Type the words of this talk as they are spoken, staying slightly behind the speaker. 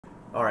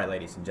All right,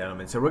 ladies and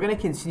gentlemen, so we're going to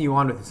continue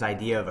on with this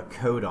idea of a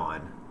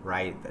codon,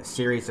 right? A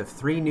series of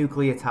 3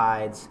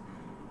 nucleotides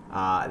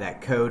that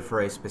code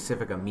for a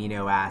specific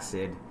amino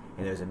acid,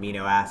 and those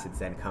amino acids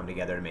then come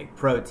together to make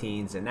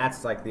proteins, and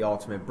that's like the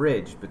ultimate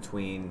bridge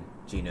between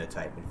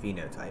genotype and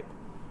phenotype.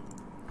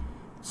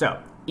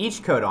 So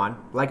each codon,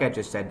 like I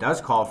just said,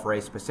 does call for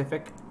a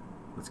specific,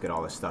 let's get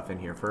all this stuff in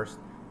here first,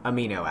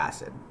 amino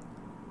acid.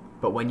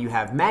 But when you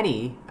have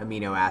many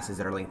amino acids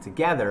that are linked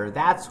together,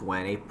 that's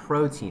when a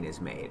protein is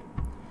made.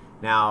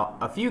 Now,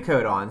 a few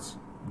codons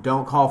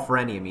don't call for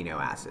any amino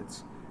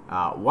acids.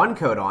 One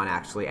codon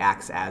actually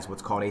acts as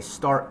what's called a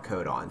start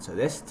codon. So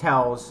this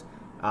tells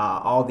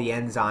all the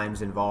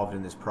enzymes involved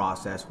in this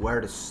process where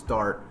to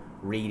start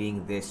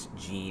reading this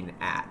gene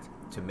at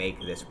to make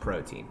this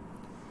protein.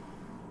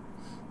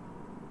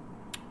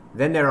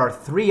 Then there are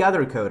 3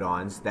 other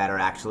codons that are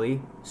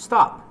actually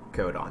stop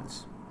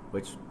codons,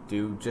 which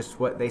do just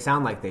what they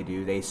sound like they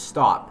do. They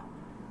stop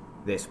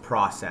this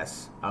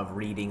process of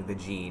reading the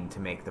gene to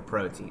make the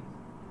protein.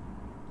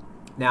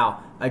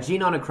 Now, a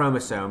gene on a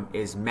chromosome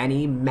is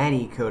many,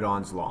 many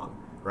codons long,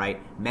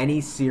 right?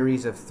 Many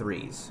series of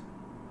 3s,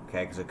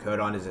 okay? Because a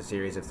codon is a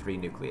series of 3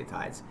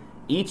 nucleotides.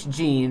 Each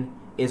gene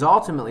is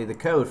ultimately the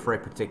code for a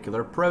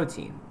particular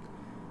protein,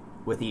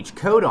 with each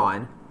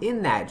codon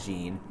in that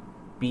gene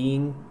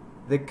being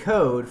the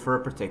code for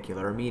a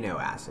particular amino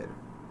acid.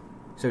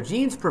 So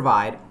genes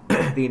provide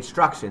the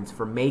instructions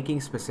for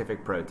making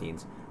specific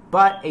proteins,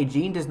 but a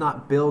gene does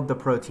not build the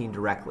protein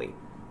directly.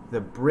 The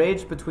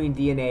bridge between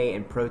DNA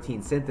and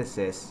protein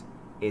synthesis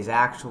is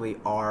actually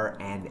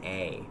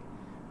RNA,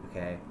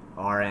 okay?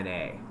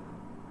 RNA.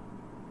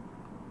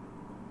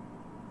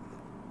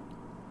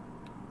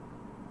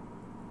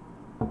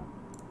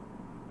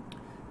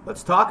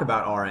 Let's talk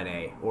about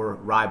RNA, or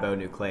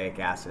ribonucleic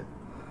acid.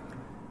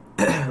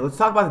 Let's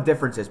talk about the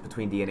differences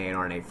between DNA and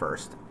RNA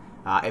first.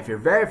 If you're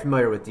very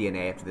familiar with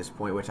DNA up to this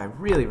point, which I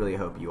really, really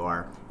hope you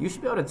are, you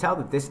should be able to tell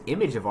that this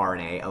image of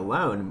RNA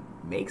alone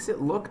makes it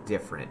look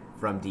different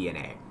from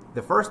DNA.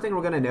 The first thing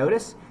we're going to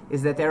notice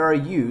is that there are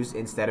U's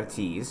instead of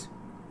T's,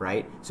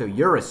 right? So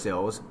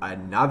uracil's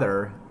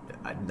another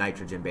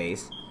nitrogen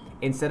base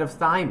instead of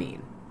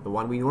thymine, the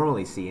one we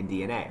normally see in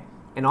DNA.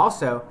 And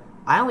also,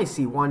 I only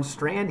see one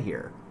strand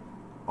here.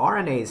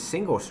 RNA is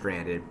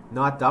single-stranded,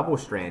 not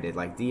double-stranded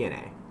like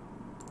DNA.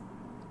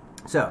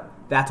 So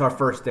that's our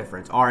first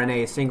difference.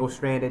 RNA is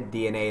single-stranded,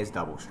 DNA is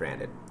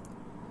double-stranded.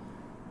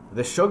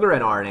 The sugar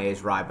in RNA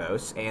is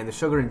ribose, and the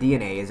sugar in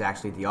DNA is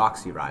actually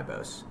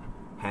deoxyribose,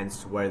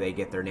 hence where they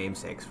get their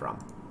namesakes from.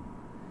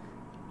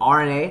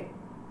 RNA,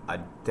 a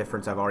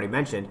difference I've already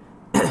mentioned,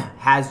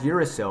 has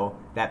uracil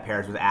that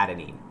pairs with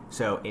adenine.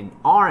 So in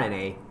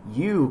RNA,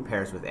 U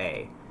pairs with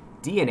A.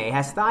 DNA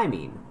has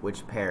thymine,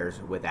 which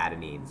pairs with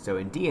adenine. So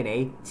in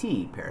DNA,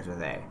 T pairs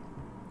with A.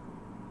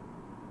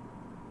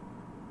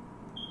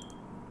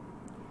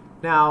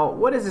 Now,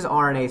 what does this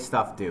RNA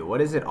stuff do?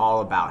 What is it all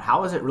about?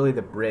 How is it really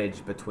the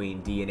bridge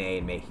between DNA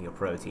and making a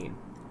protein?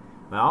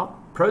 Well,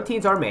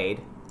 proteins are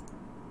made,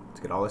 let's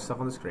get all this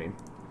stuff on the screen,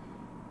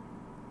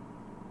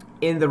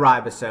 in the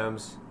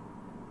ribosomes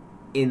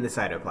in the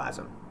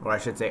cytoplasm, or I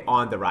should say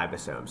on the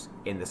ribosomes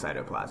in the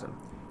cytoplasm.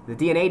 The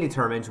DNA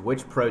determines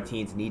which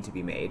proteins need to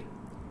be made,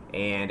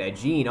 and a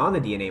gene on the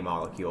DNA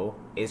molecule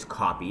is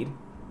copied.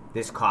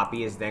 This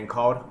copy is then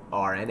called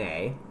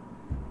RNA.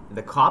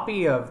 The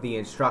copy of the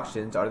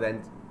instructions are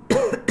then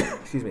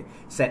excuse me,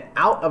 sent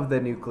out of the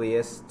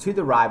nucleus to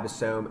the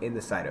ribosome in the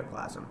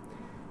cytoplasm.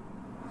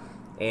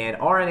 And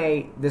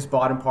RNA, this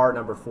bottom part,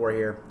 number 4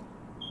 here,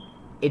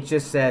 it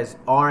just says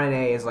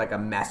RNA is like a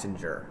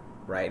messenger,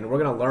 right? And we're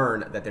going to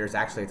learn that there's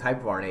actually a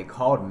type of RNA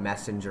called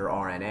messenger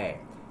RNA.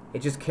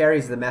 It just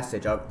carries the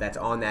message that's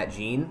on that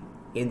gene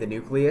in the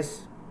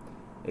nucleus.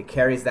 It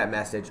carries that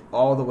message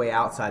all the way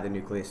outside the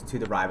nucleus to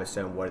the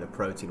ribosome where the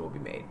protein will be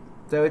made.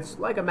 So it's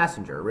like a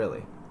messenger,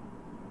 really.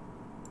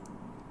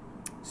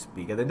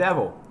 Speak of the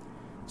devil.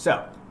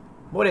 So,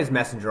 what is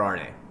messenger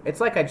RNA? It's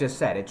like I just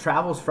said. It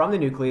travels from the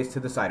nucleus to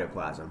the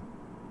cytoplasm,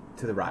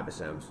 to the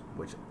ribosomes,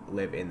 which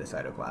live in the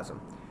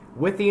cytoplasm,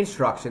 with the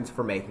instructions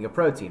for making a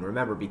protein.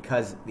 Remember,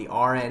 because the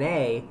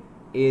RNA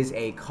is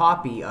a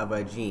copy of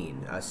a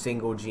gene, a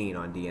single gene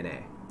on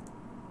DNA.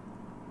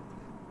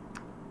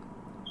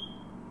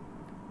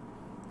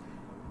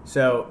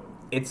 So,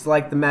 it's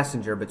like the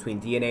messenger between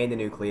DNA in the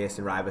nucleus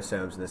and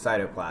ribosomes in the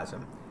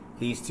cytoplasm.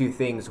 These two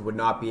things would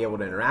not be able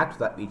to interact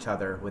with each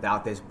other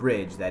without this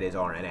bridge that is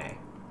RNA.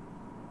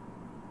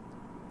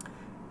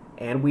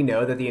 And we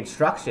know that the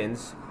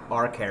instructions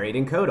are carried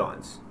in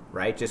codons,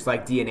 right? Just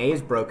like DNA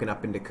is broken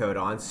up into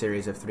codons,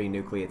 series of 3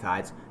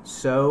 nucleotides,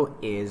 so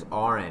is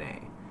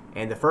RNA.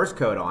 And the first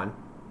codon,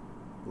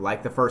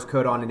 like the first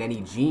codon in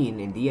any gene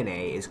in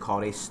DNA, is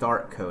called a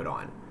start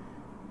codon,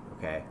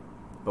 okay?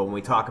 But when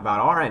we talk about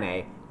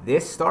RNA,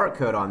 this start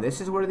codon,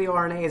 this is where the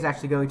RNA is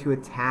actually going to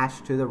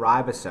attach to the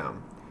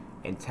ribosome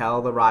and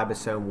tell the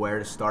ribosome where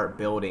to start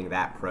building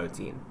that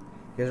protein.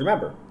 Because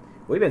remember,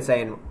 we've been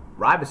saying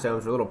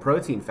ribosomes are little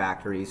protein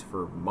factories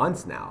for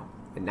months now,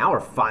 and now we're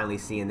finally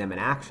seeing them in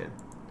action.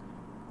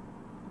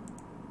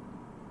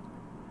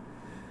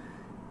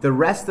 The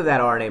rest of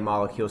that RNA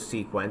molecule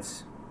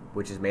sequence,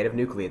 which is made of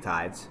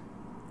nucleotides,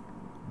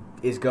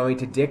 is going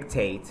to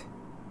dictate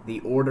the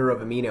order of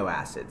amino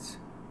acids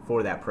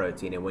for that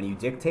protein. And when you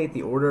dictate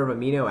the order of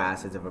amino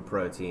acids of a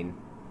protein,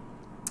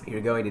 you're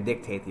going to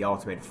dictate the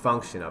ultimate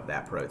function of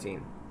that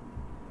protein.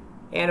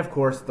 And of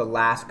course, the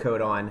last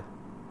codon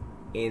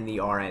in the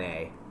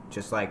RNA,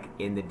 just like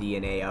in the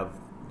DNA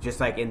just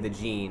like in the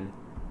gene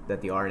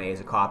that the RNA is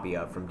a copy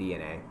of from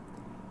DNA,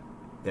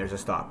 there's a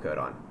stop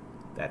codon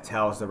that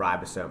tells the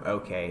ribosome,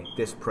 okay,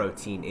 this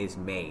protein is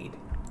made.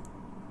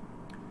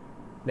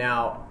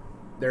 Now,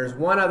 there's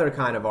one other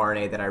kind of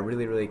RNA that I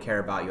really care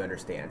about you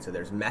understand. So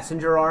there's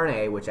messenger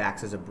RNA, which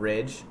acts as a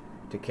bridge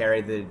to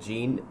carry the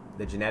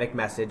genetic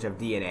message of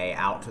DNA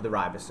out to the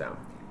ribosome.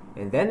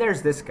 And then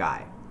there's this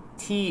guy,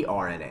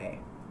 tRNA,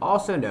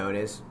 also known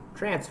as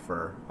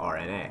transfer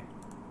RNA.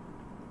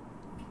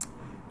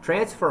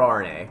 Transfer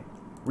RNA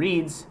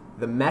reads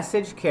the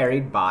message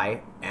carried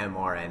by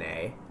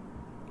mRNA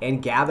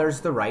and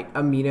gathers the right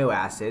amino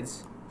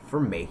acids for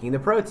making the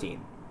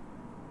protein.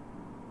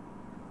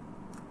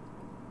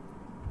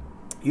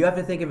 You have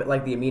to think of it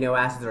like the amino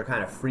acids are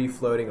kind of free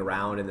floating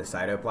around in the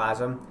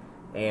cytoplasm,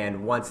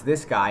 and once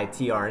this guy,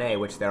 tRNA,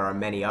 which there are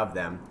many of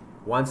them,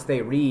 once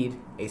they read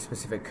a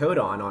specific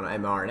codon on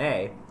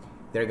mRNA,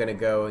 they're going to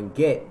go and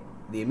get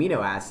the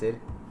amino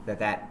acid that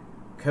that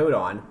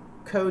codon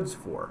codes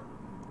for.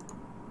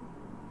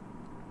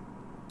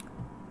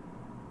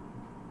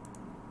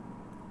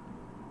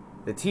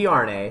 The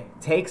tRNA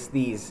takes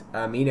these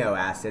amino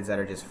acids that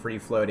are just free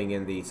floating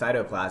in the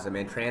cytoplasm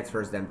and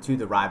transfers them to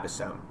the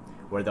ribosome,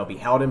 where they'll be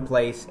held in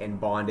place and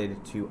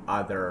bonded to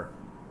other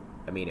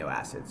amino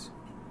acids.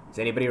 Does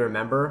anybody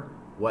remember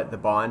what the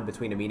bond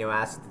between amino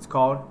acids is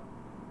called?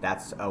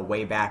 That's a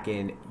way back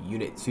in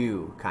Unit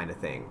 2 kind of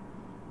thing.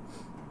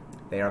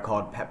 They are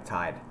called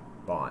peptide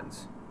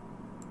bonds.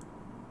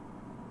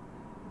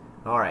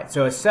 Alright,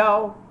 so a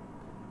cell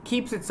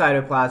keeps its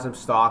cytoplasm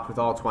stocked with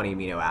all 20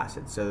 amino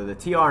acids. So the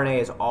tRNA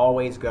is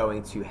always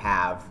going to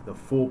have the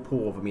full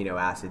pool of amino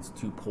acids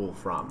to pull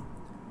from.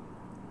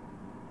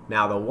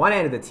 Now the one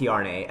end of the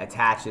tRNA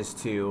attaches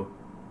to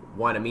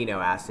one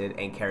amino acid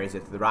and carries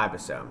it to the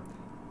ribosome.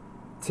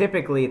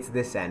 Typically it's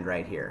this end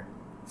right here.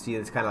 See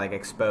this kind of like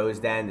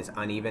exposed end, this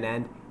uneven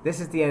end?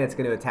 This is the end that's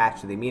going to attach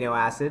to the amino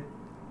acid,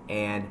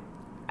 and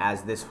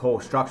as this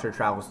whole structure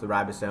travels to the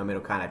ribosome,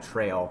 it'll kind of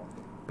trail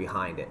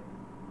behind it.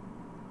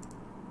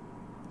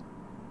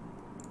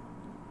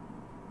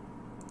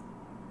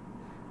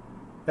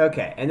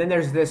 Okay, and then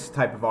there's this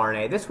type of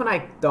RNA. This one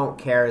I don't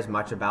care as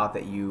much about,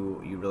 that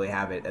you really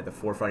have it at the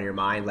forefront of your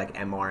mind, like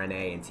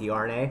mRNA and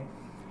tRNA.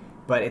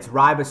 But it's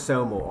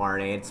ribosomal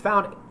RNA. It's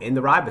found in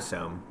the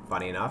ribosome,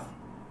 funny enough.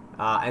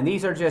 And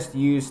these are just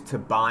used to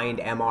bind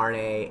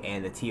mRNA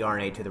and the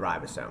tRNA to the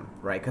ribosome,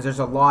 right? Because there's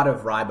a lot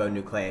of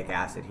ribonucleic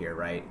acid here,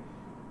 right?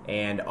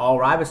 And all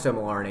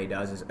ribosomal RNA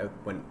does is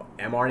when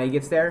mRNA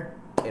gets there,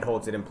 it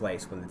holds it in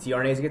place. When the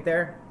tRNAs get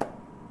there,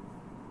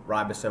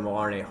 ribosomal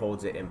RNA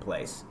holds it in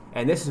place.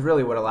 And this is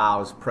really what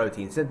allows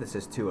protein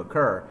synthesis to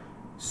occur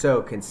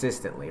so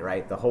consistently,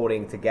 right? The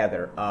holding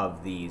together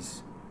of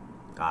these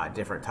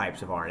different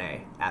types of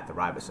RNA at the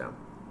ribosome.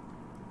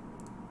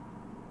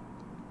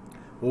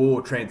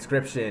 Ooh,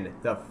 transcription,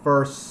 the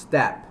first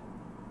step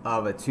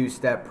of a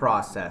two-step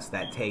process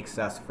that takes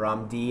us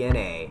from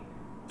DNA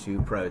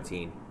to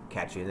protein.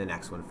 Catch you in the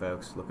next one,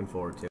 folks. Looking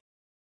forward to it.